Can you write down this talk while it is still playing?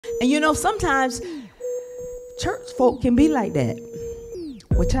And you know, sometimes church folk can be like that.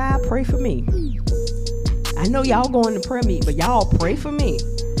 Well, child, pray for me. I know y'all going to prayer meet, but y'all pray for me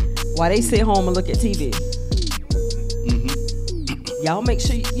while they sit home and look at TV. Y'all make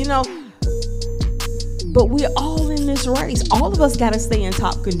sure, you know, but we're all in this race. All of us got to stay in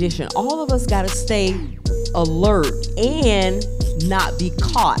top condition. All of us got to stay alert and not be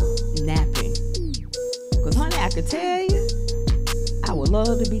caught napping. Because, honey, I could tell you, I would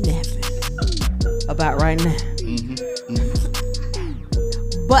love to be napping about right now.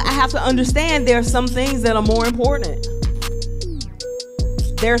 But I have to understand there are some things that are more important.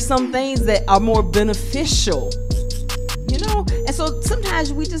 There are some things that are more beneficial, you know? And so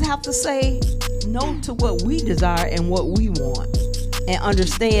sometimes we just have to say no to what we desire and what we want, and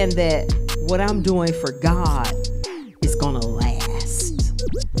understand that what I'm doing for God is gonna last.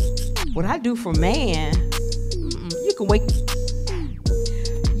 What I do for man, you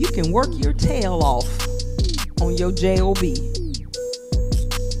can work your tail off on your job.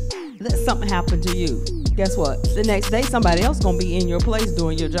 Let something happen to you. Guess what? The next day, somebody else gonna be in your place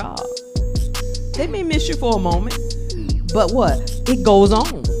doing your job. They may miss you for a moment, but what? It goes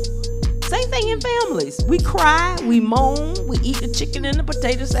on. Same thing in families. We cry, we moan, we eat the chicken and the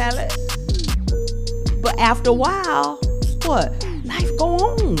potato salad. But after a while, what? Life go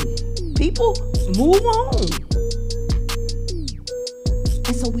on. People move on.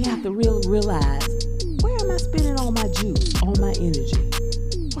 And so we have to really realize, where am I spending all my juice, all my energy?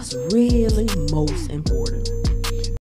 What's really most important?